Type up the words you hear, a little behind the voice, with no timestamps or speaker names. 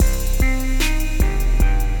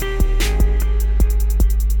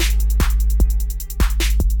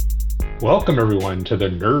Welcome, everyone, to the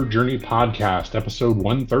Nerd Journey Podcast, episode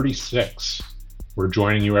 136. We're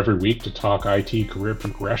joining you every week to talk IT career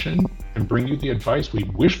progression and bring you the advice we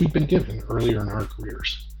wish we'd been given earlier in our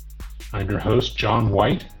careers. I'm your host, John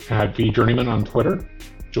White, at VJourneyman on Twitter,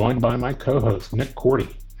 joined by my co-host, Nick Cordy,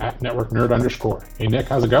 at NetworkNerd_. Hey, Nick,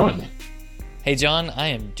 how's it going? Hey, John, I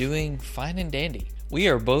am doing fine and dandy. We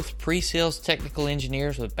are both pre-sales technical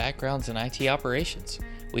engineers with backgrounds in IT operations.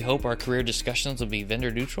 We hope our career discussions will be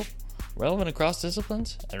vendor neutral, relevant across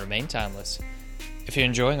disciplines, and remain timeless. If you're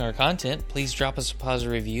enjoying our content, please drop us a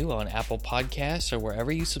positive review on Apple Podcasts or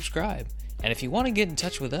wherever you subscribe. And if you want to get in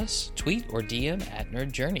touch with us, tweet or DM at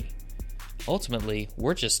Nerd Journey. Ultimately,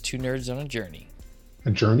 we're just two nerds on a journey.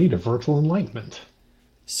 A journey to virtual enlightenment.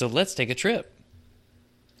 So let's take a trip.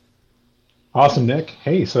 Awesome, Nick.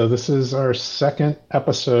 Hey, so this is our second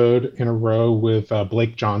episode in a row with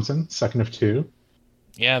Blake Johnson, second of two.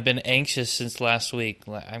 Yeah, I've been anxious since last week.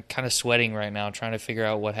 I'm kind of sweating right now trying to figure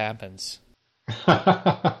out what happens.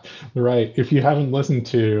 Right. If you haven't listened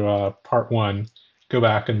to part one, go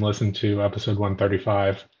back and listen to episode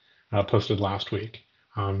 135, posted last week.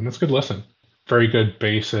 That's a good listen. Very good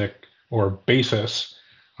basic or basis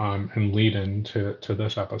and lead in to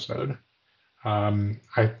this episode.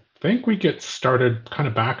 I think we get started kind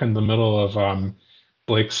of back in the middle of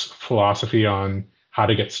Blake's philosophy on how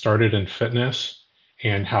to get started in fitness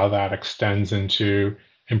and how that extends into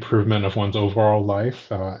improvement of one's overall life,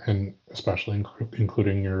 and especially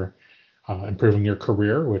including your improving your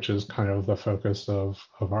career, which is kind of the focus of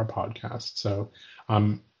our podcast. So,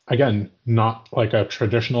 again, not like a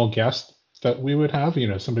traditional guest that we would have,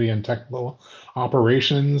 somebody in technical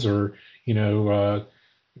operations or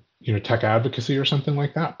tech advocacy or something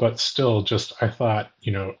like that. But still, just I thought,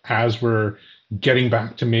 as we're getting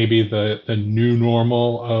back to maybe the new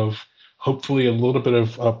normal of hopefully a little bit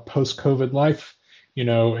of a post-COVID life,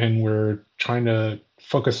 and we're trying to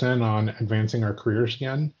focus in on advancing our careers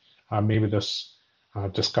again. Maybe this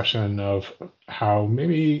discussion of how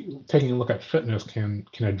maybe taking a look at fitness can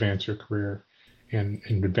advance your career and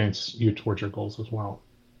advance you towards your goals as well.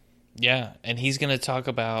 Yeah, and he's going to talk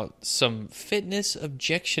about some fitness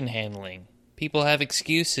objection handling. People have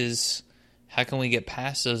excuses. How can we get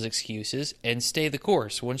past those excuses and stay the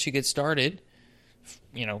course? Once you get started,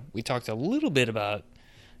 we talked a little bit about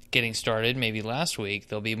getting started maybe last week.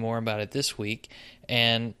 There'll be more about it this week.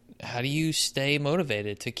 And how do you stay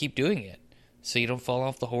motivated to keep doing it so you don't fall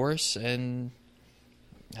off the horse? And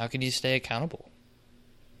how can you stay accountable?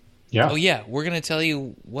 Yeah. Oh, yeah, we're going to tell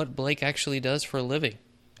you what Blake actually does for a living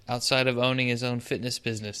outside of owning his own fitness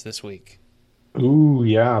business this week. Ooh,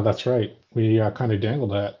 yeah, that's right. We kind of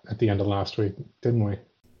dangled that at the end of last week, didn't we?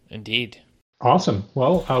 Indeed. Awesome.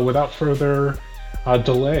 Well, without further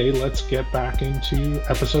delay, let's get back into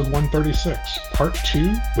episode 136, part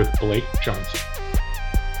 2 with Blake Johnson.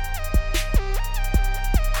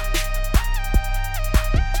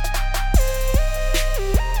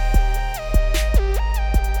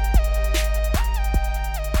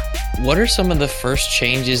 What are some of the first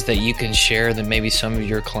changes that you can share that maybe some of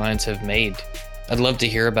your clients have made? I'd love to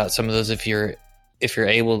hear about some of those if you're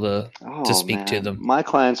able to speak to them. My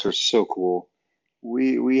clients are so cool.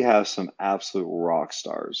 We have some absolute rock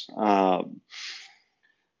stars.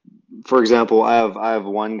 For example, I have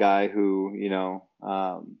one guy who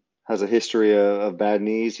has a history of bad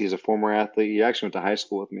knees. He's a former athlete. He actually went to high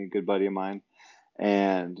school with me, a good buddy of mine,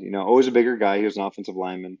 and always a bigger guy. He was an offensive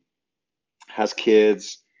lineman, has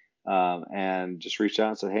kids. And just reached out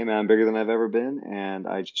and said, "Hey man, I'm bigger than I've ever been, and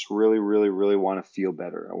I just really, really, really want to feel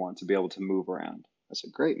better. I want to be able to move around." I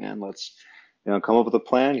said, "Great, man. Let's, come up with a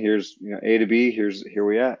plan. Here's, A to B. Here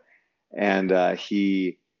we at." And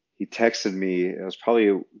he texted me. It was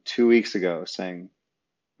probably 2 weeks ago, saying,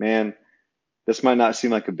 "Man, this might not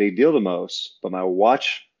seem like a big deal to most, but my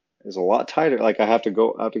watch is a lot tighter. Like I have to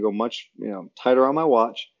go much, tighter on my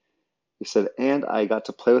watch." He said, "And I got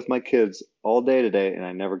to play with my kids all day today, and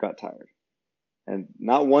I never got tired." And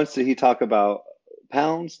not once did he talk about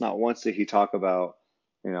pounds. Not once did he talk about,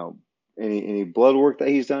 any blood work that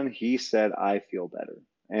he's done. He said, "I feel better."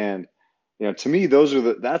 And, to me,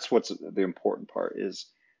 that's what's the important part is,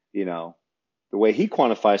 the way he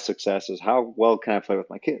quantifies success is how well can I play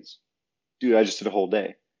with my kids? Dude, I just did a whole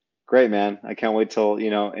day. Great, man. I can't wait till,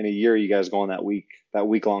 in a year you guys go on that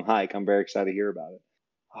week-long hike. I'm very excited to hear about it.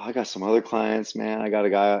 Oh, I got some other clients, man. I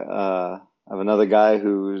have another guy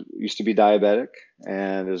who used to be diabetic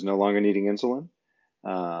and is no longer needing insulin,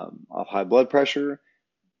 off high blood pressure,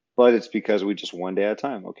 but it's because we just one day at a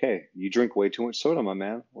time. Okay, you drink way too much soda, my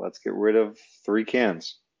man. Let's get rid of 3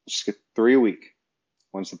 cans. Just get 3 a week.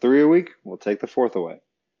 Once the 3 a week, we'll take the 4th away.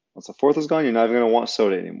 Once the 4th is gone, you're not even going to want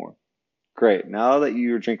soda anymore. great. Now that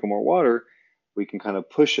you're drinking more water, we can kind of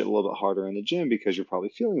push it a little bit harder in the gym because you're probably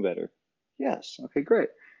feeling better. Yes. Okay, great.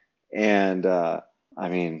 And I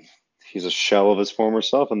mean, he's a shell of his former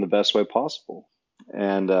self in the best way possible.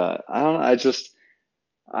 And I don't know,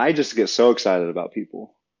 I just get so excited about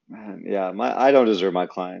people. Man, yeah, I don't deserve my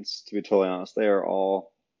clients, to be totally honest. They are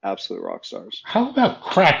all absolute rock stars. How about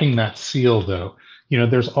cracking that seal, though?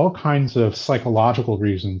 There's all kinds of psychological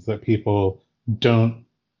reasons that people don't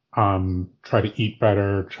try to eat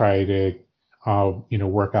better, try to,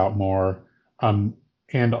 work out more. Um,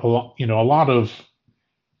 and a lot of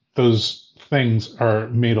those things are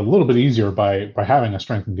made a little bit easier by having a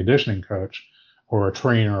strength and conditioning coach or a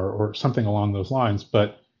trainer or something along those lines.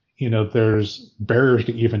 But there's barriers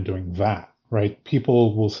to even doing that, right?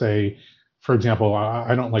 People will say, for example,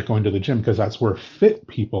 I don't like going to the gym because that's where fit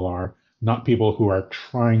people are, not people who are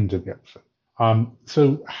trying to get fit.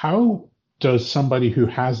 So how does somebody who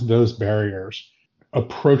has those barriers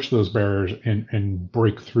approach those barriers and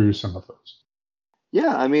break through some of those?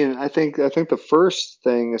 Yeah, I mean, I think the first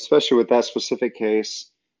thing, especially with that specific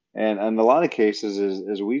case, and a lot of cases,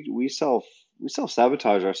 is we self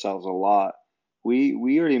sabotage ourselves a lot.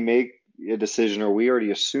 We already make a decision or we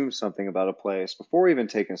already assume something about a place before we even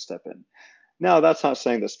taking a step in. Now, that's not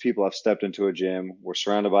saying that people have stepped into a gym, were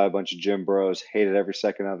surrounded by a bunch of gym bros, hated every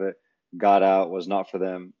second of it, got out, was not for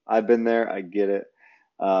them. I've been there, I get it.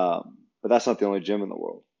 But that's not the only gym in the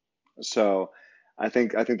world. So I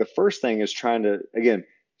think the first thing is trying to again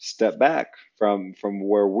step back from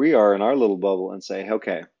where we are in our little bubble and say,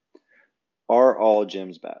 okay, are all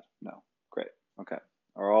gyms bad? No. Great. Okay.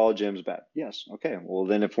 Are all gyms bad? Yes. Okay. Well,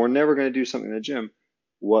 then if we're never going to do something in the gym,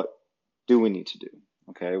 what do we need to do?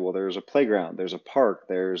 Okay. Well, there's a playground, there's a park,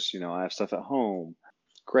 I have stuff at home.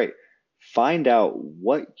 Great. Find out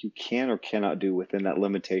what you can or cannot do within that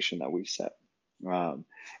limitation that we set. Um,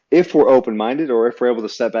 if we're open-minded or if we're able to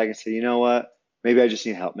step back and say, you know what, maybe I just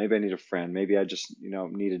need help. Maybe I need a friend. Maybe I just,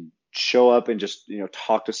 need to show up and just,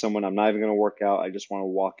 talk to someone. I'm not even going to work out. I just want to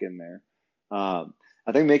walk in there.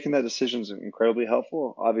 I think making that decision is incredibly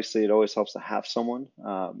helpful. Obviously, it always helps to have someone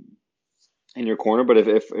in your corner. But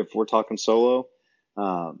if we're talking solo,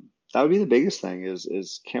 that would be the biggest thing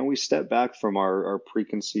is can we step back from our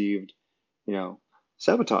preconceived, you know,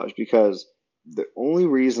 sabotage? Because the only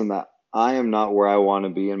reason that I am not where I want to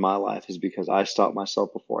be in my life is because I stopped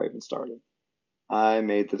myself before I even started. I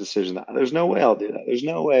made the decision that there's no way I'll do that. There's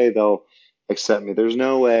no way they'll accept me. There's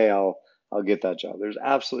no way I'll get that job. There's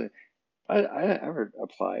absolutely I didn't ever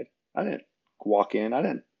applied. I didn't walk in. I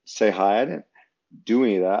didn't say hi. I didn't do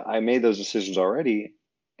any of that. I made those decisions already.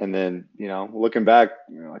 And then, looking back,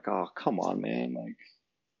 you're like, oh, come on, man. Like,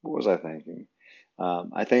 what was I thinking?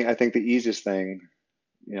 I think the easiest thing,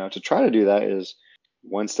 to try to do that is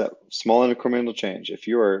one step, small incremental change. If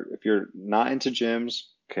you're not into gyms,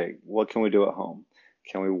 okay, what can we do at home?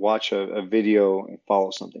 Can we watch a video and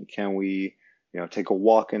follow something? Can we, take a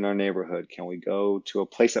walk in our neighborhood? Can we go to a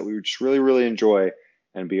place that we just really, really enjoy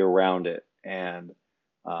and be around it? And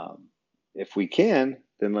um, if we can,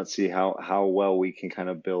 then let's see how well we can kind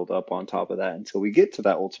of build up on top of that until we get to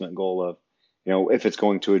that ultimate goal of, if it's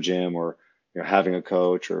going to a gym or having a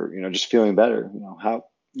coach or just feeling better. How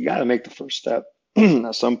you got to make the first step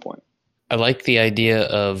at some point. I like the idea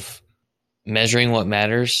of measuring what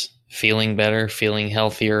matters, feeling better, feeling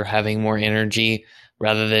healthier, having more energy,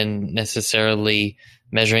 rather than necessarily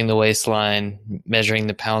measuring the waistline, measuring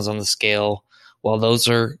the pounds on the scale. While those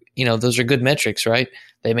are good metrics, right?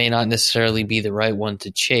 They may not necessarily be the right one to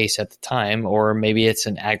chase at the time, or maybe it's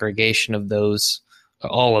an aggregation of those,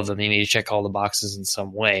 all of them. You need to check all the boxes in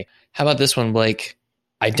some way. How about this one, Blake?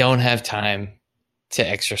 I don't have time to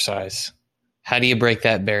exercise. How do you break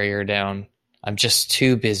that barrier down? I'm just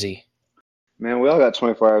too busy. Man, we all got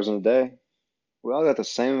 24 hours in a day. We all got the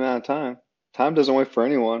same amount of time. Time doesn't wait for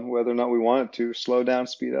anyone, whether or not we want it to. Slow down,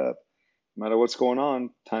 speed up. No matter what's going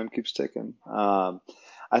on, time keeps ticking.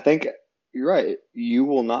 I think you're right. You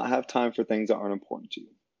will not have time for things that aren't important to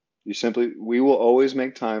you. We will always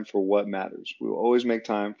make time for what matters. We will always make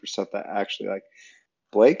time for stuff that actually, like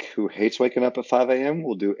Blake, who hates waking up at 5 a.m.,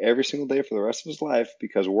 will do every single day for the rest of his life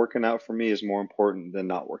because working out for me is more important than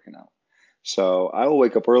not working out. So I will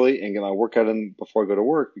wake up early and get my workout in before I go to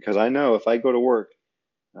work because I know if I go to work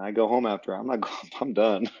and I go home after, I'm not, I'm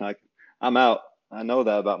done. I'm out. I know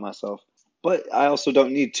that about myself. But I also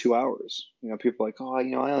don't need 2 hours. People are like, oh,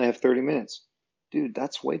 I only have 30 minutes. Dude,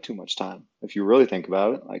 that's way too much time if you really think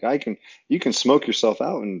about it. Like you can smoke yourself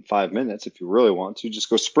out in 5 minutes if you really want to. Just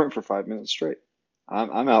go sprint for 5 minutes straight.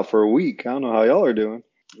 I'm out for a week. I don't know how y'all are doing.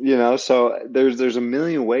 So there's a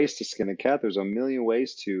million ways to skin a cat. There's a million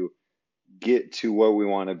ways to get to where we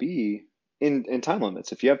want to be. in time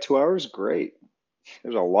limits. If you have 2 hours, great.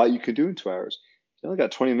 There's a lot you can do in 2 hours. You only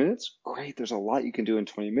got 20 minutes? Great. There's a lot you can do in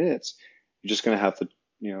 20 minutes. You're just going to have to,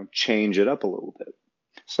 change it up a little bit.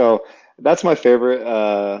 So that's my favorite.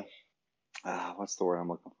 What's the word I'm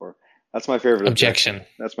looking for? That's my favorite objection.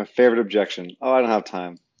 That's my favorite objection. Oh, I don't have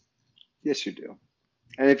time. Yes, you do.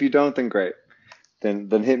 And if you don't, then great. Then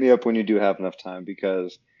hit me up when you do have enough time,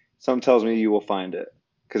 because something tells me you will find it.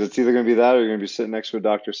 Because it's either going to be that, or you're going to be sitting next to a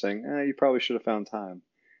doctor saying, you probably should have found time.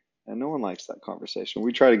 And no one likes that conversation.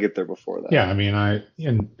 We try to get there before that. Yeah, I mean,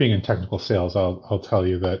 in being in technical sales, I'll tell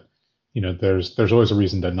you that, there's always a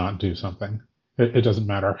reason to not do something. It doesn't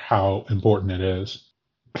matter how important it is.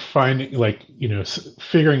 Finding,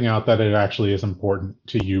 figuring out that it actually is important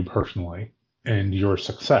to you personally and your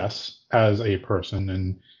success as a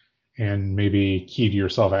person, and maybe key to your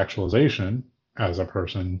self-actualization as a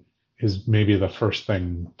person, is maybe the first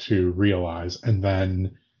thing to realize. And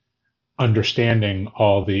then understanding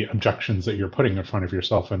all the objections that you're putting in front of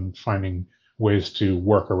yourself and finding ways to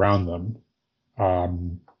work around them.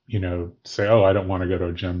 Say, oh, I don't want to go to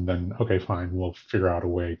a gym, then okay, fine, we'll figure out a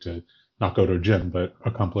way to not go to a gym but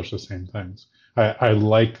accomplish the same things. I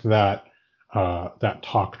like that that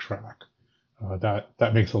talk track.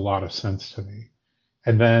 That makes a lot of sense to me.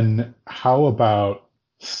 And then how about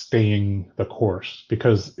staying the course?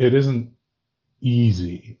 Because it isn't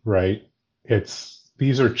easy, right?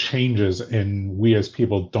 These are changes, and we as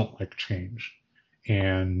people don't like change.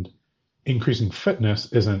 And increasing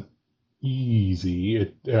fitness isn't easy.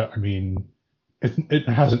 It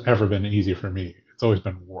hasn't ever been easy for me. It's always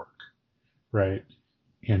been work, right?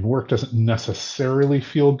 And work doesn't necessarily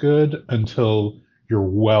feel good until you're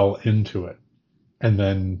well into it. And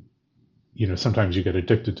then, sometimes you get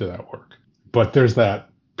addicted to that work. But there's that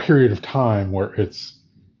period of time where it's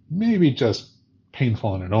maybe just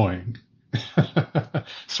painful and annoying,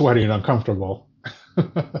 sweaty and uncomfortable,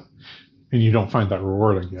 and you don't find that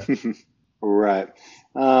rewarding yet. Right.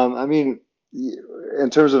 In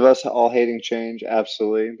terms of us all hating change,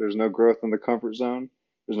 absolutely. There's no growth in the comfort zone.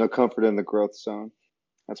 There's no comfort in the growth zone.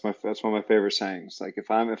 That's one of my favorite sayings. Like if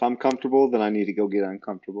I'm comfortable, then I need to go get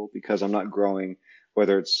uncomfortable, because I'm not growing,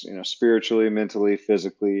 whether it's spiritually, mentally,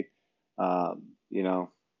 physically.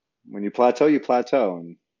 When you plateau,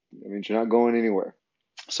 and it means you're not going anywhere.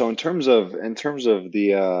 So in terms of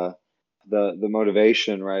the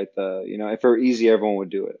motivation, right? If it were easy, everyone would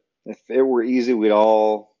do it. If it were easy, we'd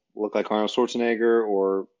all look like Arnold Schwarzenegger,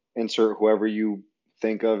 or insert whoever you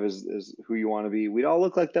think of as who you want to be. We'd all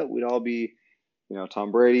look like that. We'd all be,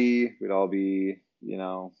 Tom Brady. We'd all be,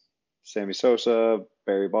 Sammy Sosa,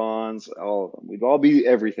 Barry Bonds, all of them. We'd all be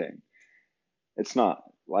everything. It's not.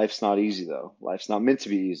 Life's not easy, though. Life's not meant to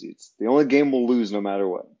be easy. It's the only game we'll lose no matter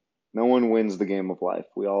what. No one wins the game of life.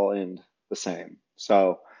 We all end the same.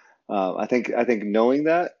 So I think knowing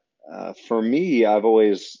that, for me, I've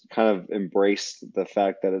always kind of embraced the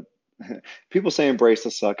fact that people say embrace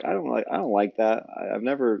the suck. I don't like that. I've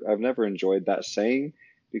never enjoyed that saying,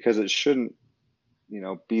 because it shouldn't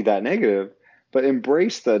be that negative. But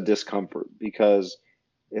embrace the discomfort, because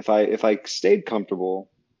if I stayed comfortable,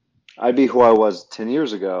 I'd be who I was 10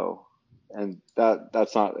 years ago, and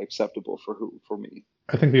that's not acceptable for me.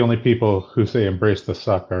 I think the only people who say embrace the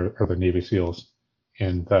suck are the Navy SEALs,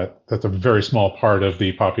 and that's a very small part of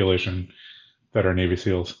the population that are Navy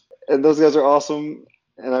SEALs. And those guys are awesome,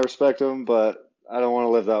 and I respect them, but I don't want to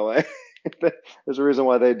live that way. There's a reason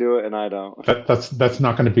why they do it, and I don't. That's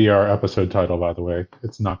not going to be our episode title, by the way.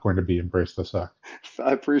 It's not going to be embrace the suck.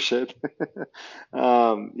 I appreciate it.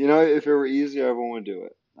 If it were easy, everyone would do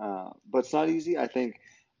it. But it's not easy. I think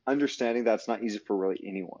understanding that's not easy for really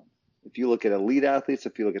anyone. If you look at elite athletes,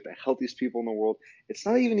 if you look at the healthiest people in the world, it's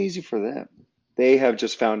not even easy for them. They have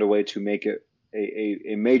just found a way to make it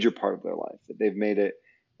a major part of their life. They've made it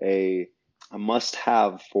a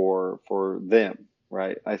must-have for them,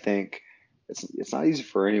 right? I think it's not easy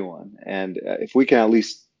for anyone. And if we can at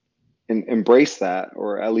least embrace that,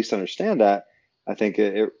 or at least understand that, I think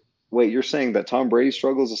wait, you're saying that Tom Brady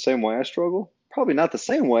struggles the same way I struggle? Probably not the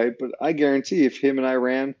same way, but I guarantee if him and I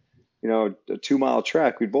ran, a 2-mile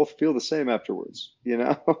track, we'd both feel the same afterwards.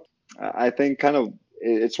 I think kind of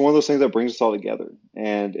it's one of those things that brings us all together,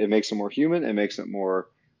 and it makes it more human. It makes it more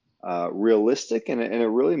realistic, and it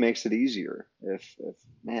really makes it easier. If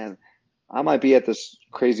man, I might be at this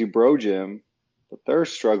crazy bro gym, but they're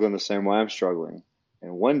struggling the same way I'm struggling,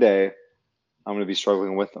 and one day I'm going to be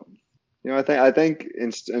struggling with them. I think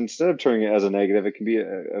instead of turning it as a negative, it can be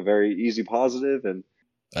a very easy positive. And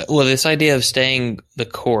well, this idea of staying the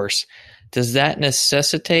course, does that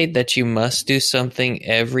necessitate that you must do something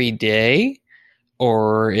every day,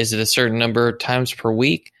 or is it a certain number of times per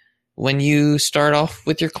week? when you start off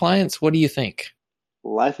with your clients? What do you think?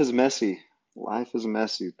 Life is messy. Life is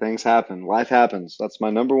messy. Things happen. Life happens. That's my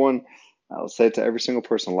number one. I'll say it to every single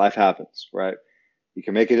person. Life happens, right? You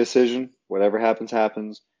can make a decision. Whatever happens,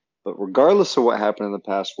 happens. But regardless of what happened in the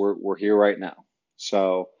past, we're here right now.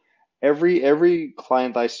 So every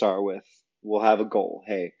client I start with will have a goal.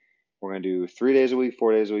 Hey, we're going to do 3 days a week,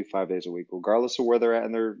 4 days a week, 5 days a week, regardless of where they're at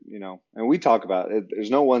in their, and we talk about it.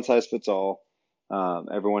 There's no one size fits all.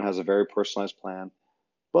 Everyone has a very personalized plan.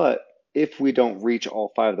 But if we don't reach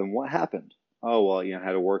all five of them, what happened? Oh, well, I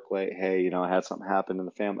had to work late. Hey, I had something happen in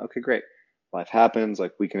the family. Okay, great. Life happens.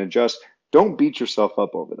 Like we can adjust. Don't beat yourself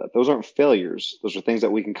up over that. Those aren't failures. Those are things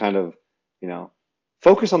that we can kind of, you know,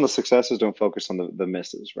 focus on the successes. Don't focus on the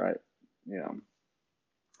misses, right? You know,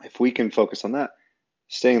 if we can focus on that,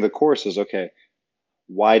 staying the course is okay.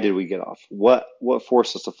 Why did we get off? What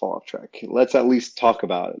forced us to fall off track? Let's at least talk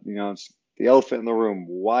about it. It's the elephant in the room.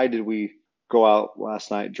 Why did we go out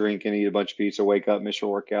last night, drink and eat a bunch of pizza, wake up, miss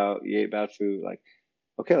your workout, you ate bad food? Like,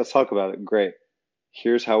 okay, let's talk about it. Great.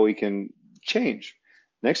 Here's how we can change.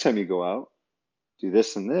 Next time you go out, do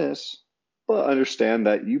this and this, but understand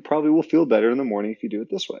that you probably will feel better in the morning if you do it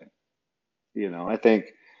this way. I think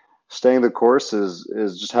staying the course is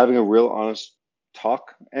just having a real honest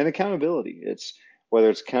talk and accountability. It's whether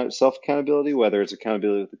it's self accountability, whether it's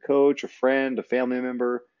accountability with a coach, a friend, a family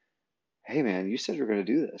member. Hey man, you said you were going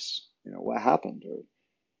to do this. What happened?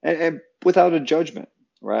 And without a judgment,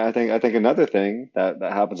 right? I think another thing that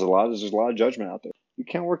happens a lot is there's a lot of judgment out there. You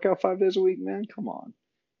can't work out 5 days a week, man. Come on.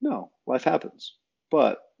 No, life happens.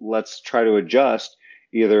 But let's try to adjust.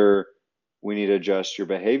 Either we need to adjust your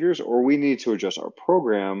behaviors or we need to adjust our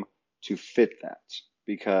program to fit that.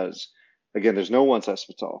 Because again, there's no one size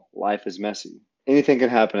fits all. Life is messy. Anything can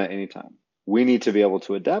happen at any time. We need to be able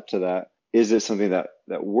to adapt to that. Is it something that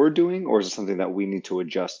we're doing, or is it something that we need to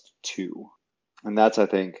adjust to? And that's, I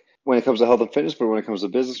think, when it comes to health and fitness, but when it comes to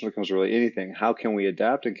business, when it comes to really anything, how can we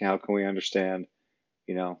adapt and how can we understand,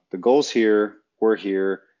 the goals here, we're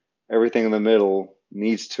here, everything in the middle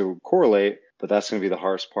needs to correlate, but that's going to be the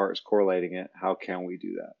hardest part, is correlating it. How can we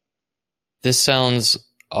do that? This sounds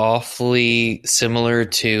awfully similar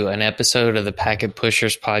to an episode of the Packet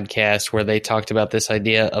Pushers podcast where they talked about this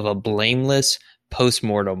idea of a blameless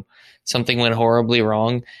postmortem. Something went horribly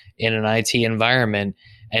wrong in an IT environment,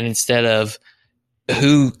 and instead of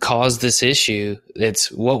who caused this issue,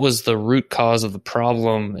 it's what was the root cause of the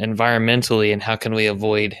problem environmentally, and how can we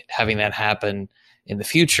avoid having that happen in the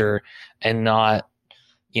future, and not,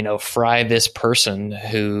 fry this person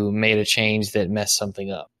who made a change that messed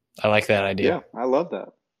something up. I like that idea. Yeah, I love that.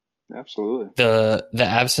 Absolutely. The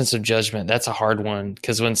absence of judgment, that's a hard one,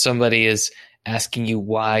 because when somebody is asking you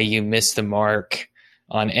why you missed the mark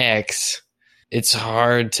on X, it's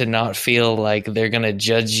hard to not feel like they're going to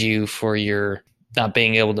judge you for your not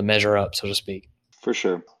being able to measure up, so to speak. For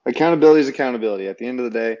sure. Accountability is accountability. At the end of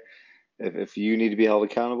the day, if you need to be held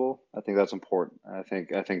accountable, I think that's important. I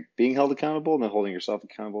think being held accountable and then holding yourself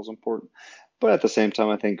accountable is important. But at the same time,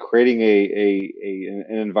 I think creating an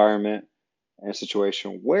environment and a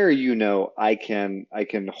situation where I can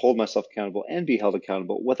hold myself accountable and be held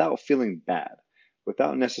accountable without feeling bad,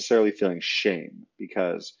 without necessarily feeling shame,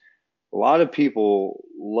 because a lot of people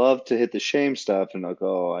love to hit the shame stuff and like,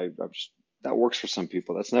 oh, that works for some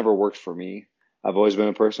people. That's never worked for me. I've always been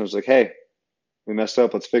a person who's like, hey, we messed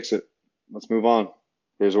up. Let's fix it. Let's move on.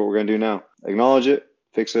 Here's what we're going to do now. Acknowledge it,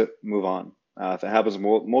 fix it, move on. If it happens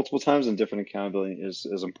multiple times, then different accountability is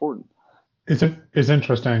important. It's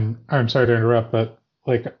interesting. I'm sorry to interrupt, but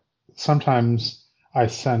like sometimes I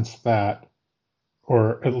sense that,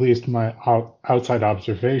 or at least my outside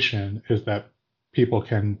observation is that people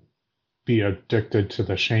can be addicted to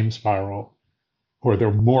the shame spiral, or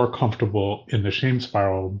they're more comfortable in the shame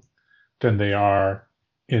spiral than they are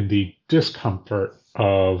in the discomfort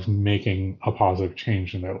of making a positive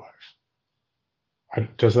change in their life.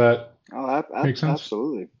 Does that make sense?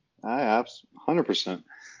 Absolutely. 100%.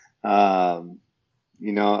 Um,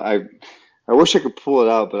 I wish I could pull it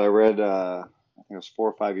out, but I read, I think it was 4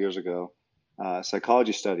 or 5 years ago, a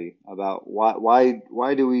psychology study about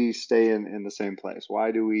why do we stay in the same place?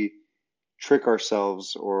 Why do we trick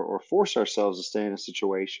ourselves or force ourselves to stay in a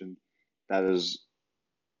situation that is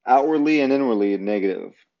outwardly and inwardly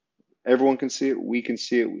negative? Everyone can see it. We can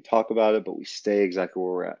see it. We talk about it, but we stay exactly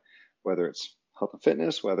where we're at, whether it's health and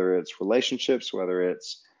fitness, whether it's relationships, whether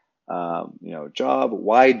it's, job.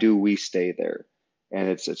 Why do we stay there? And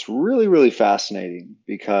it's really, really fascinating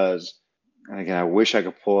because, and again, I wish I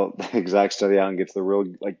could pull up the exact study out and get to the real,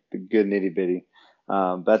 like the good nitty bitty.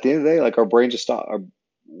 But at the end of the day, like our brain just stop.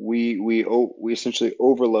 We essentially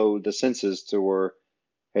overload the senses to where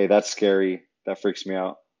hey, that's scary. That freaks me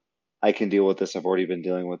out. I can deal with this. I've already been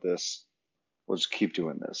dealing with this. We'll just keep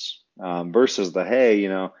doing this. Versus the, hey,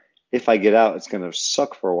 if I get out, it's going to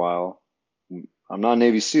suck for a while. I'm not a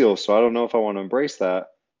Navy SEAL, so I don't know if I want to embrace that.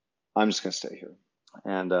 I'm just going to stay here.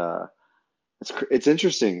 And it's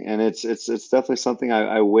interesting, and it's definitely something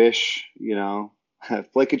I wish,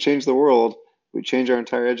 if Blake could change the world, we change our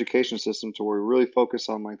entire education system to where we really focus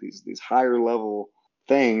on like these higher level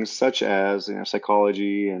things such as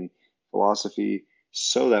psychology and philosophy,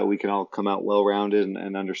 so that we can all come out well rounded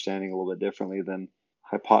and understanding a little bit differently than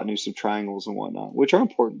hypotenuse of triangles and whatnot, which are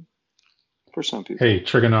important for some people. Hey,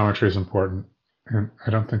 trigonometry is important, and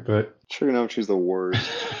I don't think that. Trigonometry is the worst.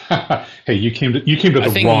 Hey, you came to I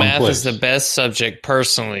the think wrong math is place. the best subject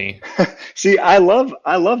personally. See, I love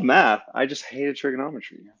math. I just hated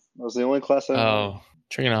trigonometry. That was the only class I didn't like. Oh,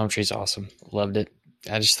 trigonometry is awesome. Loved it.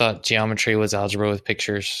 I just thought geometry was algebra with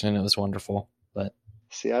pictures, and it was wonderful. But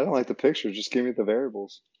See, I don't like the picture. Just give me the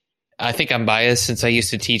variables. I think I'm biased since I used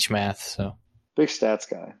to teach math. So, Big stats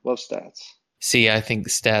guy. Love stats. see, I think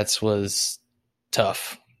stats was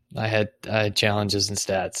tough. I had challenges in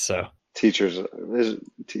stats. So, Teachers,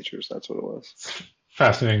 teachers. That's what it was.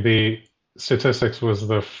 Fascinating. The statistics was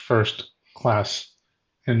the first class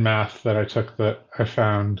in math that I took that I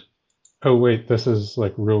found, oh wait, this is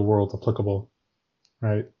like real world applicable,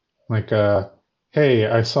 right? Like, hey,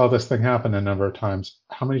 I saw this thing happen a number of times.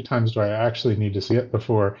 How many times do I actually need to see it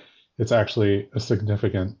before it's actually a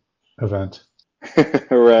significant event,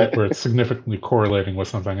 Right. where it's significantly correlating with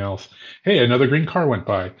something else? Hey, another green car went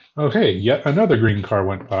by. Oh, hey, yet another green car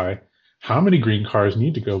went by. How many green cars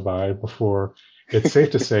need to go by before it's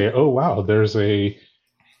safe to say, oh, wow, there's a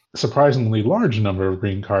surprisingly large number of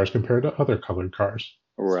green cars compared to other colored cars?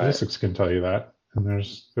 Right. Statistics can tell you that, and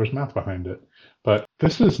there's math behind it. But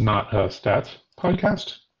this is not a stats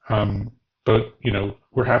podcast. But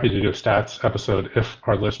we're happy to do a stats episode if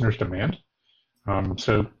our listeners demand.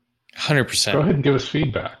 So go 100%. ahead and give us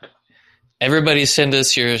feedback. Everybody send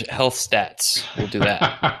us your health stats. We'll do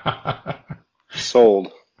that.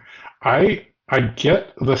 Sold. I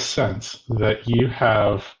get the sense that you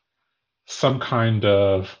have some kind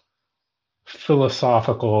of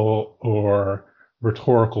philosophical or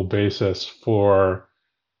rhetorical basis for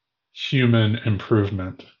human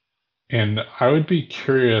improvement. And I would be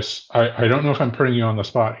curious, I don't know if I'm putting you on the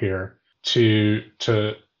spot here, to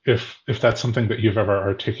if that's something that you've ever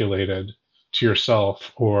articulated to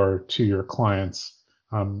yourself or to your clients,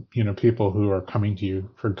 people who are coming to you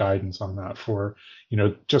for guidance on that, for,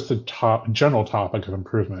 just the general topic of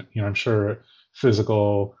improvement. I'm sure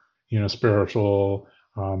physical, spiritual,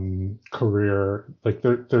 career, like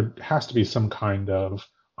there has to be some kind of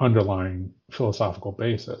underlying philosophical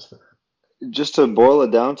basis there. Just to boil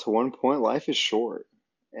it down to one point, life is short,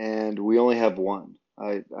 and we only have one.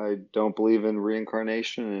 I don't believe in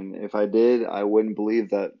reincarnation, and if I did, I wouldn't believe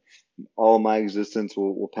that all of my existence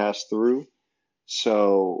will pass through.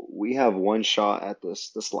 So we have one shot at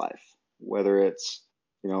this life, whether it's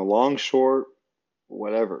long, short,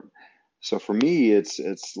 whatever. So for me, it's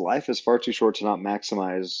life is far too short to not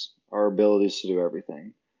maximize our abilities to do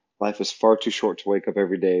everything. Life is far too short to wake up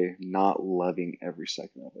every day not loving every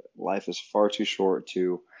second of it. Life is far too short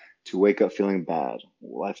to wake up feeling bad.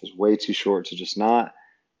 Life is way too short to just not,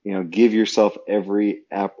 give yourself every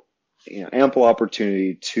ample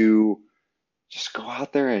opportunity to just go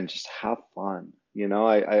out there and just have fun.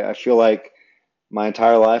 I feel like my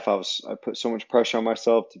entire life I put so much pressure on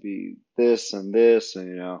myself to be this and this,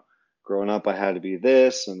 and growing up I had to be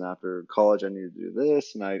this, and after college I needed to do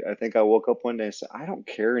this, and I think I woke up one day and said, I don't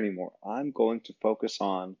care anymore. I'm going to focus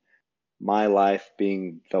on my life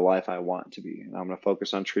being the life I want to be, and I'm going to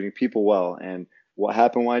focus on treating people well. And what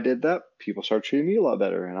happened when I did that? People started treating me a lot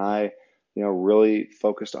better, and I really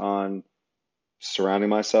focused on surrounding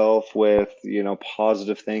myself with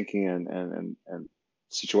positive thinking and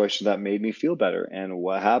situations that made me feel better. And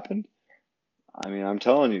what happened? I mean, I'm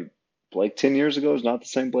telling you, Blake 10 years ago is not the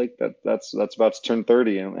same Blake that's about to turn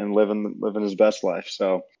 30 and living his best life.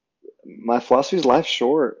 So my philosophy is life's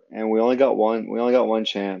short, and we only got one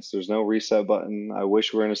chance. There's no reset button. I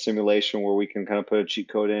wish we were in a simulation where we can kind of put a cheat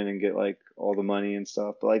code in and get like all the money and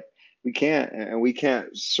stuff, but like we can't, and we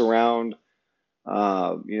can't surround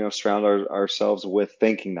ourselves with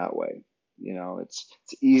thinking that way. It's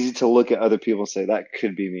easy to look at other people and say that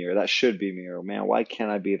could be me, or that should be me, or man, why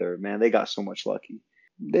can't I be there? Man, they got so much lucky.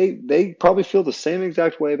 They probably feel the same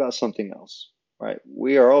exact way about something else, right?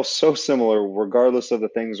 We are all so similar regardless of the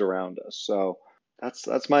things around us. So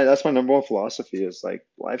that's my number one philosophy is like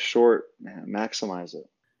life's short, man, maximize it.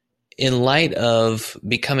 In light of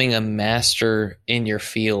becoming a master in your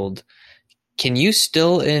field, can you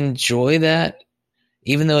still enjoy that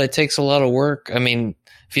even though it takes a lot of work? I mean,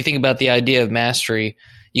 if you think about the idea of mastery,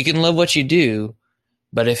 you can love what you do,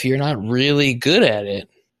 but if you're not really good at it,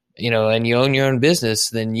 and you own your own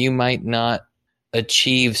business, then you might not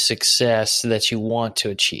achieve success that you want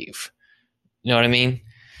to achieve. You know what I mean?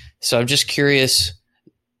 So I'm just curious,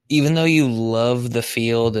 even though you love the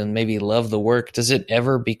field and maybe love the work, does it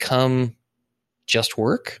ever become just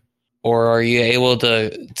work? Or are you able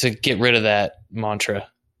to get rid of that mantra?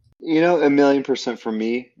 A million percent for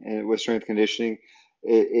me, and with strength conditioning,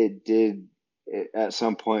 it did at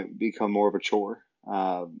some point become more of a chore.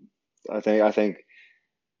 I think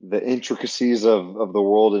the intricacies of the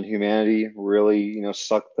world and humanity really,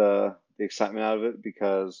 suck the excitement out of it,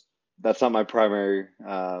 because that's not my primary,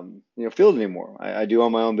 field anymore. I do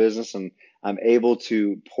own my own business, and I'm able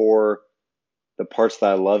to pour the parts that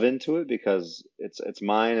I love into it because it's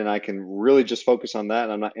mine, and I can really just focus on that.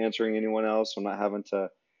 And I'm not answering anyone else. I'm not having to,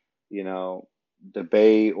 you know,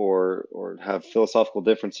 debate or have philosophical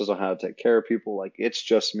differences on how to take care of people. Like, it's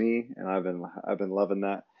just me, and I've been loving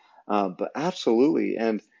that. But absolutely,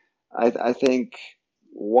 and I think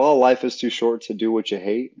while life is too short to do what you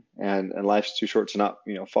hate, and life's too short to not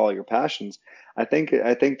follow your passions, I think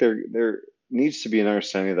there needs to be an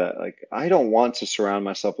understanding that, like, I don't want to surround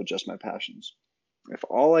myself with just my passions. If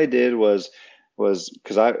all I did was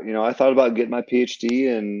because I thought about getting my PhD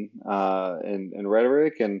in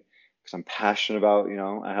rhetoric, and because I'm passionate about,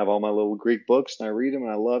 I have all my little Greek books and I read them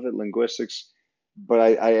and I love it, linguistics. But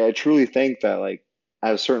I truly think that, like,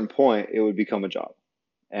 at a certain point it would become a job.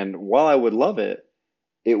 And while I would love it,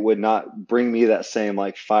 it would not bring me that same,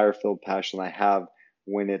 like, fire-filled passion I have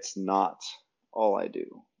when it's not all I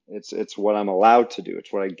do. It's what I'm allowed to do.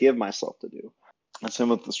 It's what I give myself to do. And same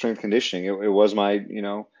with the strength conditioning. It was my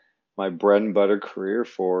bread and butter career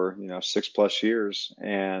for 6+ years.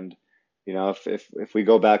 And if we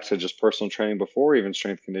go back to just personal training before even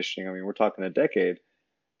strength conditioning, I mean, we're talking a decade.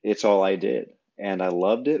 It's all I did, and I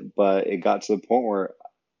loved it. But it got to the point where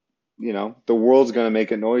the world's going to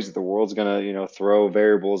make it noisy. The world's going to throw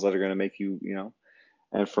variables that are going to make you.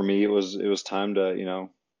 And for me, it was time to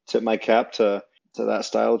tip my cap to that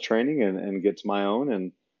style of training, and get to my own.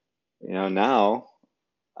 And now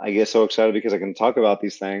I get so excited because I can talk about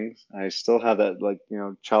these things. I still have that, like,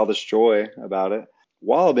 childish joy about it,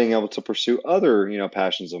 while being able to pursue other,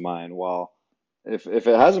 passions of mine. While, if it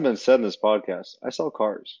hasn't been said in this podcast, I sell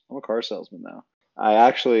cars. I'm a car salesman now.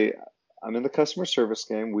 I'm in the customer service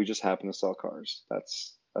game. We just happen to sell cars.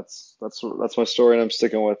 That's my story, and I'm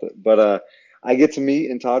sticking with it. But I get to meet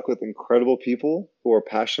and talk with incredible people who are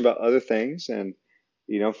passionate about other things. And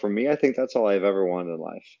for me, I think that's all I've ever wanted in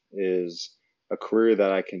life, is a career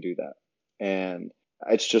that I can do that. And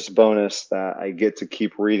it's just bonus that I get to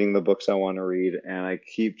keep reading the books I want to read, and I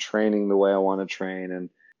keep training the way I want to train,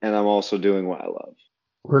 and I'm also doing what I love.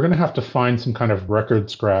 We're going to have to find some kind of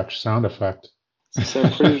record scratch sound effect. So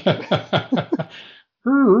I'm pretty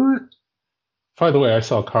By the way, I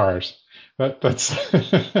sell cars. That's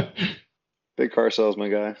big car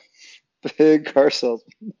salesman guy. Big car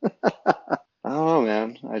salesman. I don't know,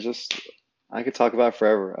 man. I could talk about it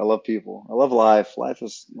forever. I love people. I love life. Life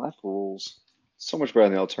rules. So much better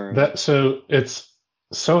than the alternative. that. So it's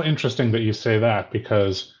so interesting that you say that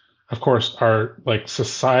because, of course, our like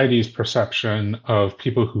society's perception of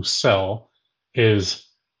people who sell is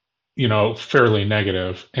fairly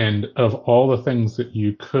negative. And of all the things that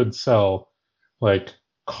you could sell, like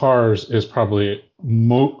cars is probably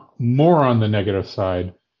more on the negative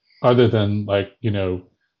side, other than like,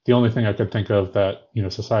 the only thing I could think of that,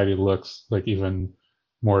 society looks like even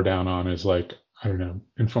more down on is like, I don't know,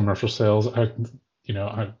 infomercial sales,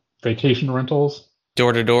 vacation rentals.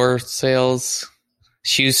 Door to door sales,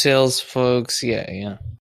 shoe sales, folks. Yeah, yeah.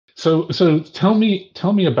 So tell me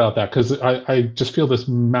about that, because I just feel this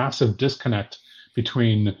massive disconnect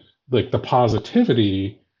between like the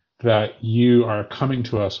positivity that you are coming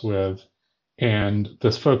to us with and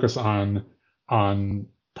this focus on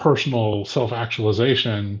personal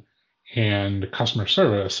self-actualization and customer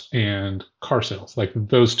service and car sales. Like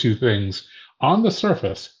those two things on the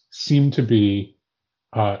surface seem to be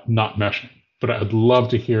not meshing. But I'd love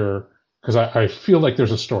to hear, because I feel like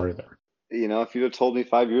there's a story there. If you'd have told me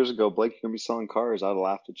 5 years ago, Blake, you're gonna be selling cars, I'd have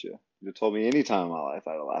laughed at you. If you'd have told me any time in my life,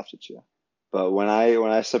 I'd have laughed at you. But when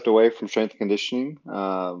I stepped away from strength and conditioning,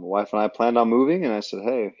 my wife and I planned on moving, and I said,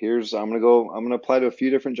 "Hey, I'm gonna apply to a few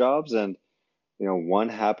different jobs." And one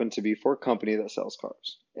happened to be for a company that sells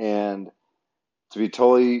cars. And to be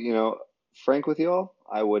totally, frank with you all,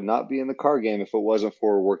 I would not be in the car game if it wasn't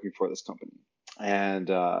for working for this company. And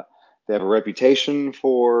they have a reputation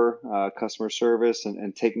for customer service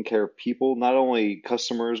and taking care of people, not only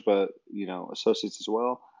customers, but, associates as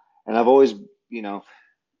well. And I've always, you know,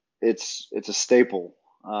 it's a staple.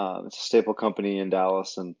 It's a staple company in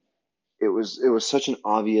Dallas, and it was such an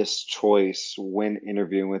obvious choice when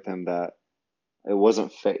interviewing with them that it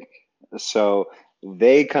wasn't fake. So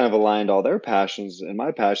they kind of aligned all their passions and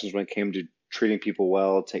my passions when it came to treating people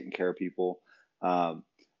well, taking care of people. Oh,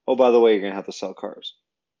 by the way, you're gonna have to sell cars.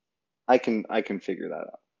 I can figure that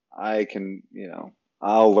out. I can,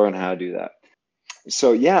 I'll learn how to do that.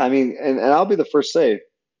 So yeah, I mean, and I'll be the first to say,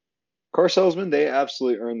 car salesmen, they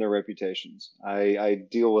absolutely earn their reputations. I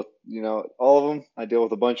deal with, all of them. I deal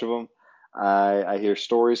with a bunch of them. I hear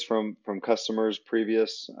stories from customers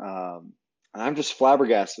previous. And I'm just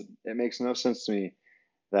flabbergasted. It makes no sense to me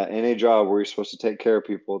that in a job where you're supposed to take care of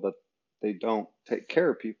people, that they don't take care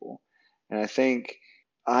of people. And I think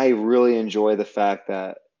I really enjoy the fact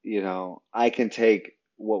that, I can take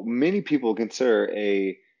what many people consider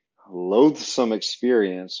a loathsome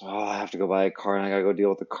experience. Oh, I have to go buy a car and I gotta go deal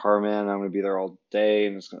with the car man. I'm gonna be there all day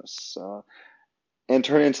and it's gonna suck. And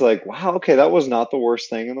turn it into like, wow, okay, that was not the worst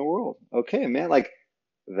thing in the world. Okay, man, like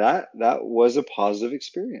that was a positive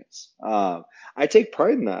experience. I take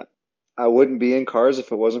pride in that. I wouldn't be in cars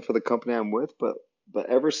if it wasn't for the company I'm with, but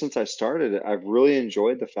ever since I started, I've really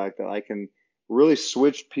enjoyed the fact that I can really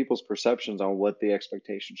switch people's perceptions on what the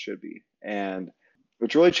expectation should be. And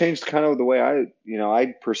it's really changed kind of the way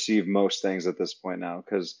I perceive most things at this point now.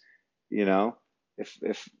 Because, you know,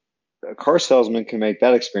 if a car salesman can make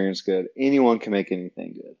that experience good, anyone can make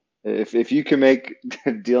anything good. If you can make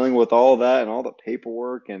dealing with all that and all the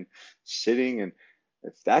paperwork and sitting, and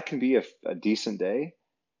if that can be a decent day,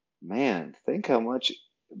 man, think how much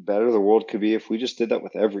better the world could be if we just did that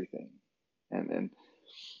with everything. And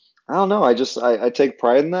I don't know, I take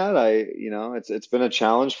pride in that. It's been a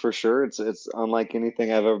challenge for sure. It's unlike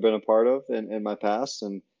anything I've ever been a part of in my past,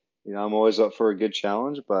 and I'm always up for a good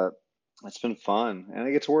challenge, but it's been fun. And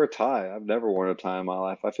I get to wear a tie. I've never worn a tie in my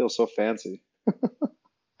life. I feel so fancy.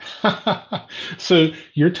 So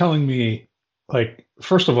you're telling me, like,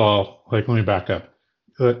 first of all, like, let me back up.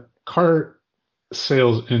 The car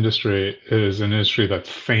sales industry is an industry that's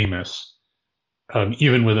famous,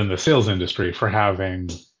 even within the sales industry, for having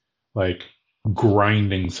like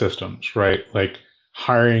grinding systems, right? Like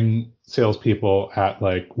hiring salespeople at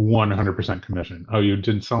like 100% commission. Oh, you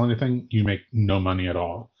didn't sell anything? You make no money at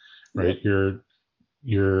all, right? Yep.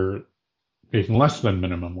 You're making less than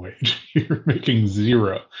minimum wage. You're making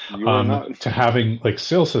zero. You are not. To having like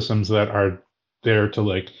sales systems that are there to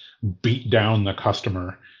like beat down the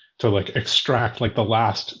customer, to like extract like the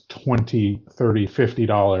last 20, 30,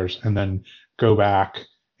 $50 and then go back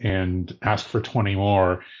and ask for 20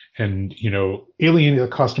 more, and alienate the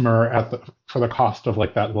customer for the cost of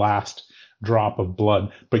like that last drop of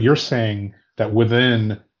blood. But you're saying that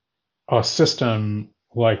within a system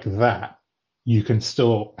like that, you can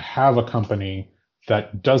still have a company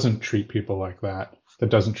that doesn't treat people like that, that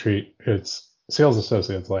doesn't treat its sales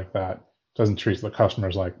associates like that, doesn't treat the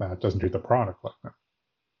customers like that, doesn't treat the product like that.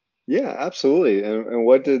 Yeah, absolutely. And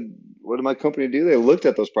what did my company do? They looked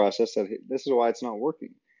at those processes and said, "Hey, this is why it's not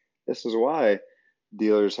working. This is why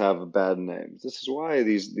dealers have bad names. This is why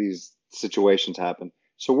these situations happen.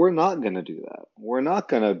 So we're not going to do that. We're not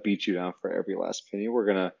going to beat you down for every last penny. We're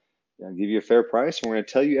going to give you a fair price, and we're going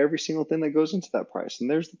to tell you every single thing that goes into that price. And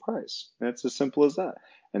there's the price. And it's as simple as that.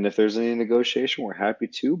 And if there's any negotiation, we're happy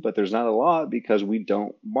to, but there's not a lot because we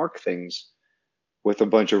don't mark things with a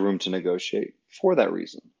bunch of room to negotiate for that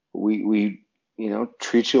reason. We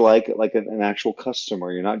treat you like an actual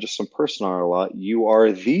customer. You're not just some person on our lot. You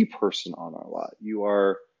are the person on our lot. You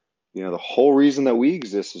are, the whole reason that we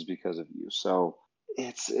exist is because of you. So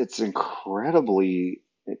it's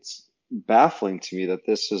baffling to me that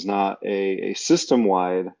this is not a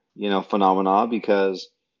system-wide, phenomena, because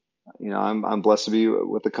I'm blessed to be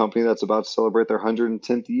with a company that's about to celebrate their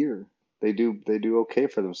 110th year. They do okay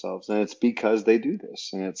for themselves, and it's because they do this.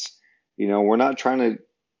 And it's, we're not trying to,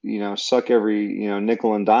 suck every,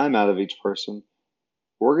 nickel and dime out of each person.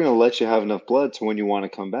 We're going to let you have enough blood so when you want to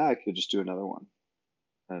come back, you'll just do another one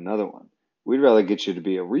and another one. We'd rather get you to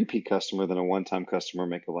be a repeat customer than a one-time customer,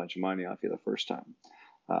 make a bunch of money off you the first time.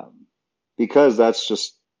 Um, because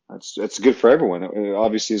it's good for everyone. It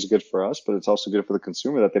obviously is good for us, but it's also good for the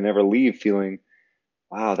consumer that they never leave feeling,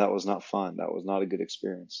 wow, that was not fun. That was not a good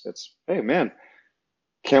experience. It's, hey, man,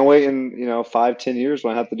 can't wait in, 5, 10 years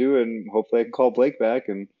when I have to do it, and hopefully I can call Blake back,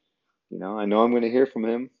 and, I know I'm going to hear from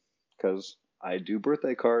him because I do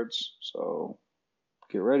birthday cards. So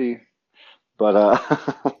get ready. But,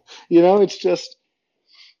 it's just,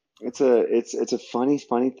 it's a funny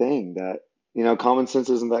thing that, common sense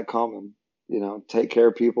isn't that common. Take care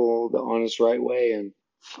of people the honest right way, and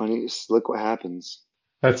funny, look what happens.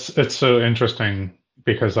 It's so interesting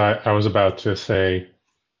because I was about to say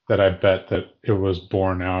that I bet that it was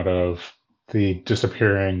born out of the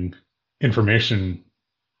disappearing information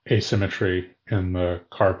asymmetry in the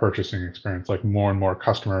car purchasing experience. Like more and more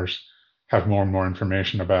customers have more and more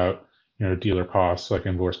information about, dealer costs, like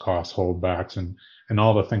invoice costs, holdbacks, and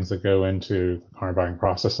all the things that go into the car buying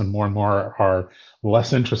process. And more are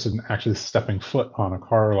less interested in actually stepping foot on a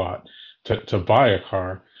car lot to buy a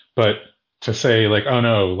car. But to say like, oh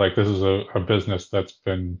no, like this is a business that's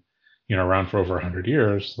been, around for over 100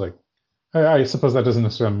 years, like I suppose that doesn't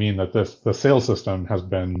necessarily mean that the sales system has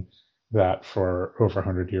been that for over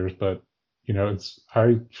 100 years, but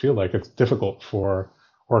I feel like it's difficult for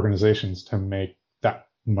organizations to make that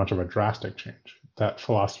much of a drastic change. That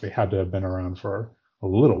philosophy had to have been around for a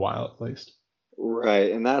little while at least.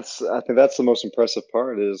 Right, and I think that's the most impressive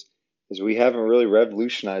part is we haven't really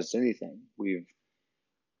revolutionized anything. We've,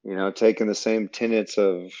 taken the same tenets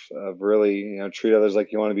of really, treat others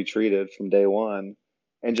like you want to be treated from day one,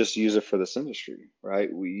 and just use it for this industry, right?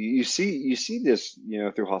 You see this,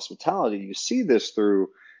 through hospitality. You see this through,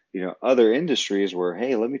 other industries where,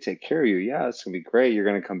 hey, let me take care of you. Yeah, it's gonna be great. You're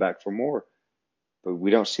gonna come back for more. But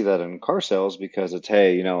we don't see that in car sales because it's,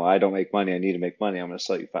 hey, I don't make money. I need to make money. I'm gonna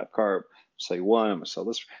sell you five car, sell you one. I'm gonna sell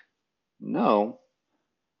this. No,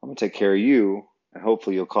 I'm gonna take care of you, and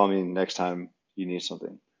hopefully you'll call me next time you need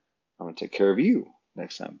something. I'm gonna take care of you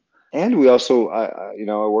next time. And we also, I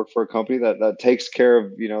work for a company that takes care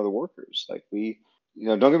of, the workers. Like we,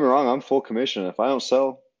 don't get me wrong, I'm full commission. If I don't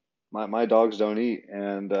sell, my dogs don't eat,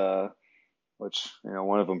 and which,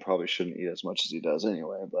 one of them probably shouldn't eat as much as he does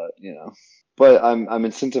anyway. But I'm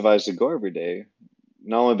incentivized to go every day,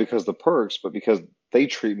 not only because of the perks, but because they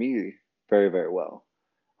treat me very, very well.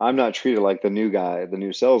 I'm not treated like the new guy, the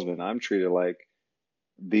new salesman. I'm treated like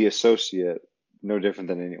the associate, no different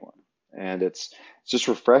than anyone. And it's just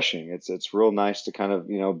refreshing. It's real nice to kind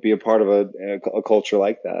of, be a part of a culture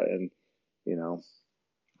like that. And, you know,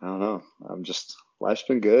 I don't know. I'm just life's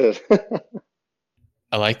been good.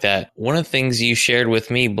 I like that. One of the things you shared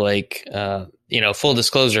with me, Blake, full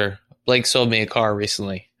disclosure, Blake sold me a car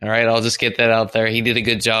recently. All right. I'll just get that out there. He did a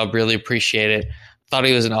good job. Really appreciate it. Thought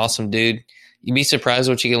he was an awesome dude. You'd be surprised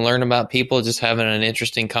what you can learn about people just having an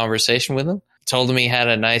interesting conversation with them. Told him he had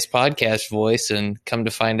a nice podcast voice, and come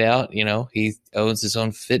to find out, he owns his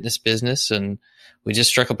own fitness business, and we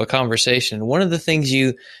just struck up a conversation. One of the things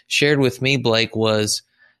you shared with me, Blake, was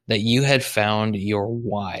that you had found your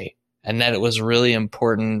why, and that it was really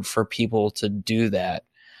important for people to do that.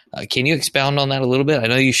 Can you expound on that a little bit? I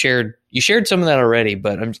know you shared some of that already,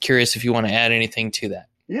 but I'm curious if you want to add anything to that.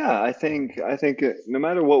 Yeah, I think no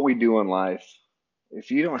matter what we do in life,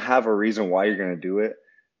 if you don't have a reason why you're going to do it,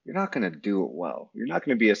 you're not going to do it well. You're not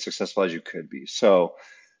going to be as successful as you could be. So,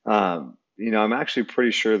 I'm actually pretty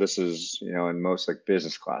sure this is, in most like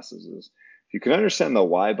business classes is if you can understand the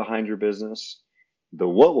why behind your business, the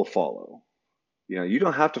what will follow. You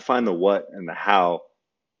don't have to find the what and the how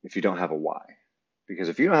if you don't have a why. Because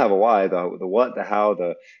if you don't have a why, the what, the how,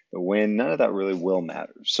 the when, none of that really will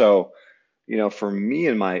matter. So, for me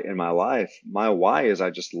in my life, my why is I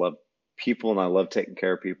just love people and I love taking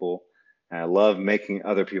care of people and I love making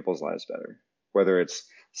other people's lives better. Whether it's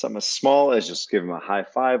something as small as just giving them a high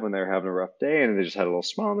five when they're having a rough day and they just had a little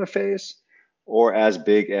smile on their face, or as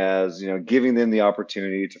big as, giving them the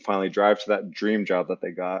opportunity to finally drive to that dream job that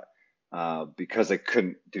they got because they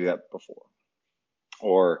couldn't do that before.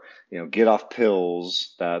 Or, get off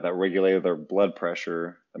pills that regulated their blood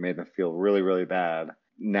pressure that made them feel really, really bad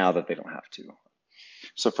now that they don't have to.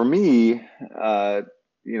 So for me,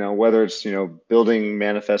 whether it's, building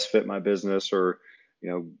Manifest Fit, my business, or,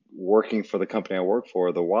 working for the company I work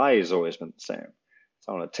for, the why has always been the same.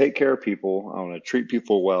 So I want to take care of people. I want to treat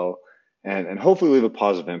people well and hopefully leave a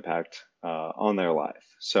positive impact on their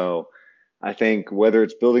life. So I think whether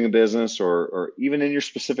it's building a business or even in your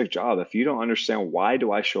specific job, if you don't understand why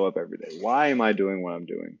do I show up every day? Why am I doing what I'm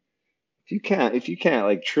doing? If you can't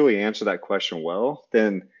like truly answer that question well,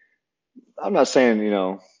 then I'm not saying,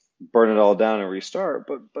 burn it all down and restart,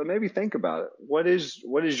 but maybe think about it. What is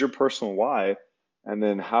your personal why? And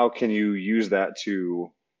then how can you use that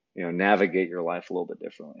to, navigate your life a little bit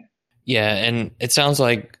differently? Yeah, and it sounds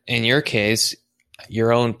like in your case,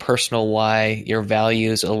 your own personal why, your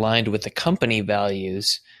values aligned with the company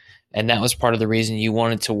values. And that was part of the reason you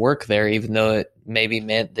wanted to work there, even though it maybe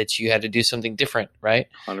meant that you had to do something different, right?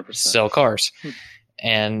 100%. Sell cars.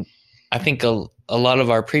 And I think a lot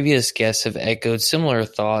of our previous guests have echoed similar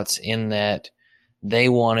thoughts in that they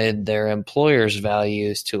wanted their employer's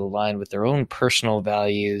values to align with their own personal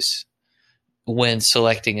values when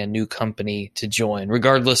selecting a new company to join,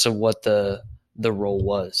 regardless of what the role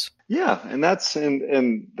was. Yeah, and that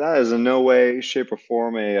is in no way, shape, or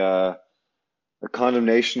form a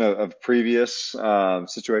condemnation of previous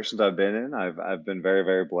situations I've been in. I've been very,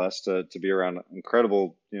 very blessed to be around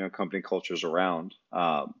incredible, company cultures around.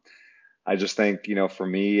 I just think, for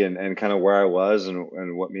me and kind of where I was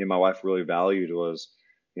and what me and my wife really valued was,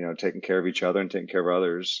 taking care of each other and taking care of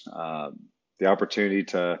others. The opportunity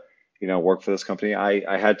to, work for this company.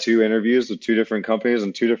 I had two interviews with two different companies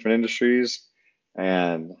in two different industries.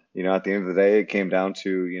 And, at the end of the day, it came down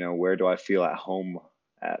to, where do I feel at home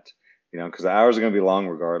at? Because the hours are going to be long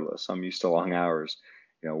regardless. I'm used to long hours.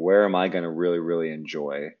 Where am I going to really, really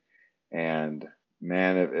enjoy? And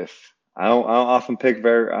man, if I don't often pick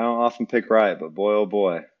right, but boy, oh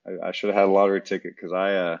boy, I should have had a lottery ticket because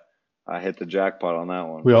I hit the jackpot on that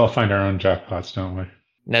one. We all find our own jackpots, don't we?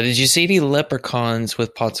 Now, did you see any leprechauns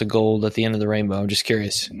with pots of gold at the end of the rainbow? I'm just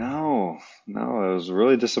curious. No, it was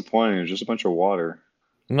really disappointing. It was just a bunch of water.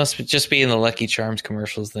 It must just be in the Lucky Charms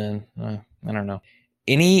commercials then. I don't know.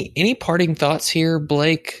 Any parting thoughts here,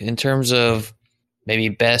 Blake, in terms of maybe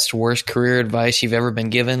best, worst career advice you've ever been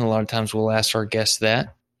given? A lot of times we'll ask our guests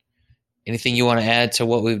that. Anything you want to add to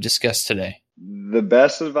what we've discussed today? The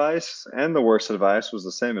best advice and the worst advice was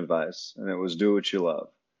the same advice, and it was do what you love.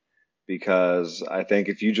 Because I think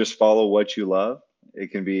if you just follow what you love,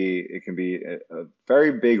 it can be a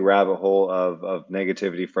very big rabbit hole of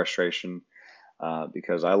negativity, frustration,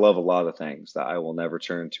 because I love a lot of things that I will never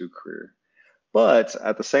turn into a career. But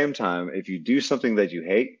at the same time, if you do something that you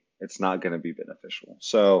hate, it's not going to be beneficial.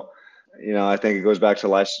 So, I think it goes back to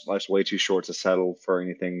life's way too short to settle for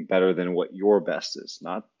anything better than what your best is.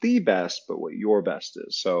 Not the best, but what your best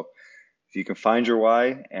is. So if you can find your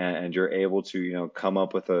why and you're able to, come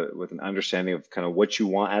up with an understanding of kind of what you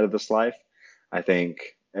want out of this life, I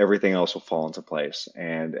think everything else will fall into place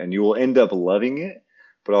and you will end up loving it,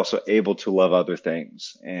 but also able to love other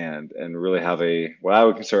things and really have what I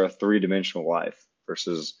would consider a three-dimensional life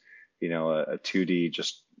versus, a 2D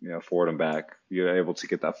just, forward and back. You're able to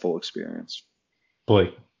get that full experience.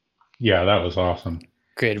 Blake, yeah, that was awesome.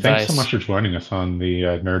 Great advice. Thanks so much for joining us on the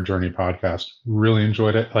Nerd Journey podcast. Really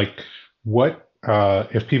enjoyed it. What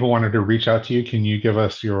if people wanted to reach out to you? Can you give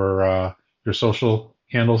us your social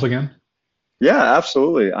handles again? Yeah,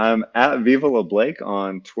 absolutely. I'm at Viva La Blake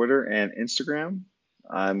on Twitter and Instagram.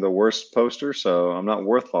 I'm the worst poster, so I'm not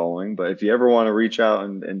worth following. But if you ever want to reach out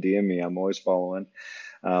and DM me, I'm always following.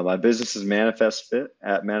 My business is Manifest Fit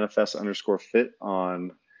at manifest_fit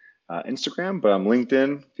on Instagram, but I'm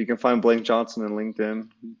LinkedIn. If you can find Blake Johnson in LinkedIn,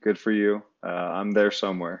 good for you. I'm there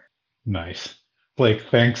somewhere. Nice. Blake,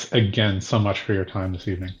 thanks again so much for your time this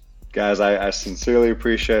evening. Guys, I sincerely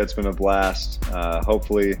appreciate it. It's been a blast.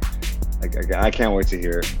 Hopefully, I can't wait to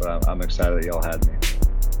hear it, but I'm excited that y'all had me.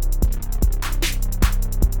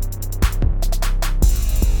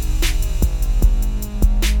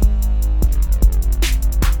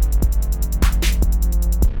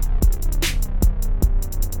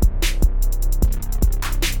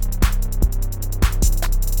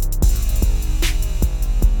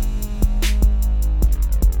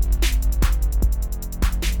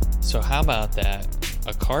 So how about that?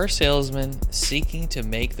 A car salesman seeking to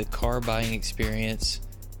make the car buying experience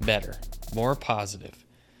better, more positive.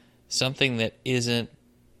 Something that isn't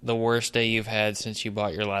the worst day you've had since you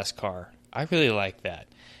bought your last car. I really like that.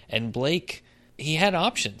 And Blake, he had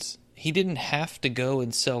options. He didn't have to go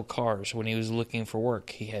and sell cars when he was looking for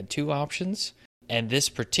work. He had two options. And this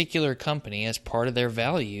particular company, as part of their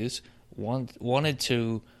values, wanted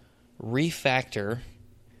to refactor,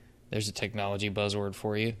 there's a technology buzzword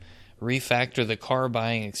for you, refactor the car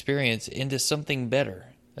buying experience into something better.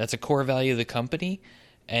 That's a core value of the company.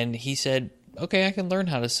 And he said, okay, I can learn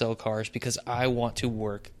how to sell cars because I want to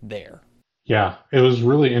work there. Yeah, it was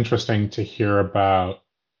really interesting to hear about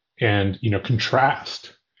and,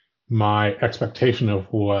 contrast my expectation of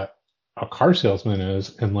what a car salesman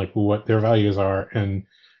is and what their values are and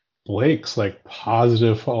Blake's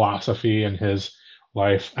positive philosophy and his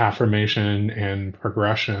life affirmation and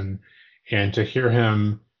progression. And to hear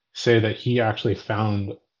him say that he actually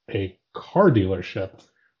found a car dealership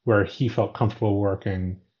where he felt comfortable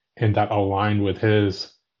working and that aligned with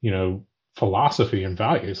his, philosophy and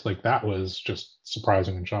values, that was just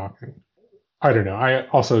surprising and shocking. I don't know. I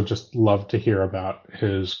also just love to hear about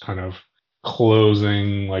his kind of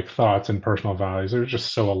closing thoughts and personal values. They're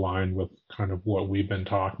just so aligned with kind of what we've been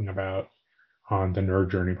talking about on the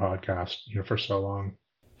Nerd Journey podcast, for so long.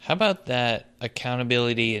 How about that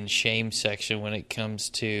accountability and shame section when it comes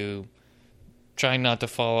to trying not to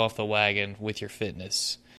fall off the wagon with your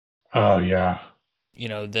fitness. Oh yeah. You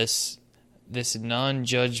know, this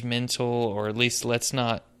non-judgmental, or at least let's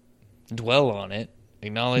not dwell on it.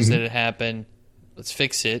 Acknowledge that it happened. Let's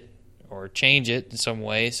fix it or change it in some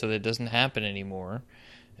way so that it doesn't happen anymore,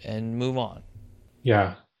 and move on.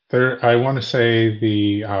 Yeah. I want to say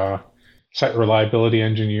the site reliability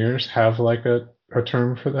engineers have like a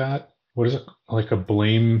term for that. What is it? Like a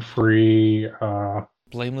blame-free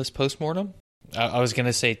Blameless postmortem? I was going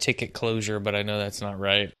to say ticket closure, but I know that's not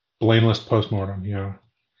right. blameless postmortem, yeah.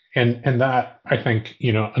 And that, I think,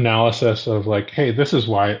 analysis of like, hey, this is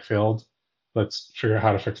why it failed. Let's figure out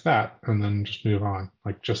how to fix that and then just move on.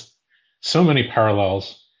 Like, just so many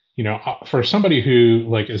parallels, for somebody who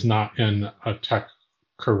like is not in a tech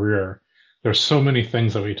career, there's so many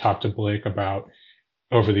things that we talked to Blake about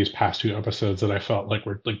over these past 2 episodes that I felt like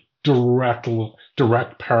were like direct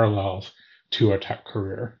parallels to a tech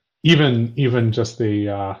career. Even just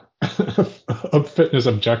the fitness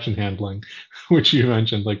objection handling, which you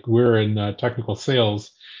mentioned. Like, we're in technical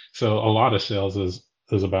sales, so a lot of sales is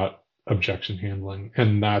about objection handling,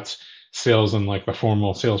 and that's sales in like the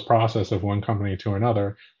formal sales process of one company to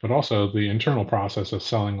another, but also the internal process of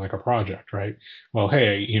selling like a project, right? Well,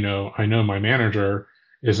 hey, I know my manager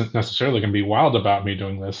isn't necessarily going to be wild about me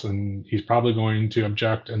doing this, and he's probably going to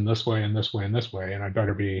object in this way and this way and this way, and I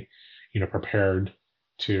better be, prepared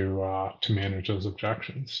to manage those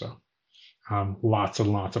objections. So lots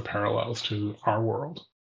and lots of parallels to our world.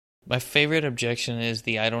 My favorite objection is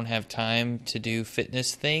the I don't have time to do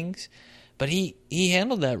fitness things, but he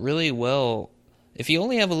handled that really well. If you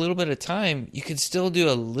only have a little bit of time, you can still do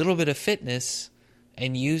a little bit of fitness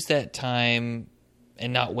and use that time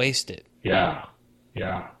and not waste it. Yeah.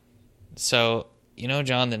 So,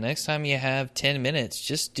 John, the next time you have 10 minutes,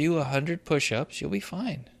 just do 100 push-ups. You'll be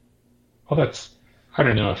fine. Well, I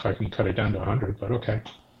don't know if I can cut it down to 100, but okay.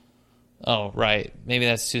 Oh, right. Maybe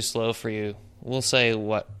that's too slow for you. We'll say,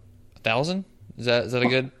 1,000? Is that a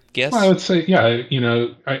good guess? Well, I would say, yeah,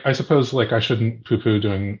 I suppose like I shouldn't poo-poo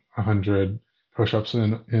doing 100 push-ups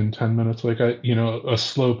in 10 minutes. Like a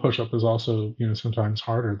slow push-up is also, sometimes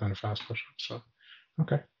harder than a fast push-up. So,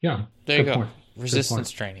 okay. Yeah. There you go. Point.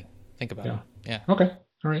 Resistance training. Think about it. Yeah. Okay.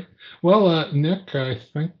 All right. Well, Nick, I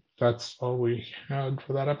think that's all we had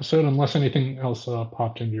for that episode, unless anything else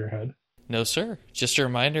popped into your head. No, sir. Just a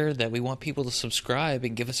reminder that we want people to subscribe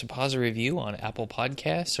and give us a positive review on Apple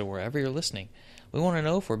Podcasts or wherever you're listening. We want to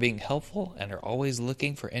know if we're being helpful and are always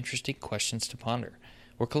looking for interesting questions to ponder.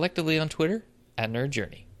 We're collectively on Twitter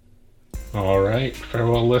 @NerdJourney. All right.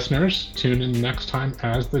 Farewell, listeners. Tune in next time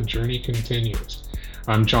as the journey continues.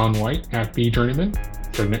 I'm John White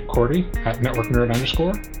 @BJourneyman. For Nick Cordy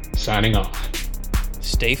 @NetworkNerd_, signing off.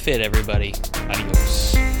 Stay fit, everybody. Adios.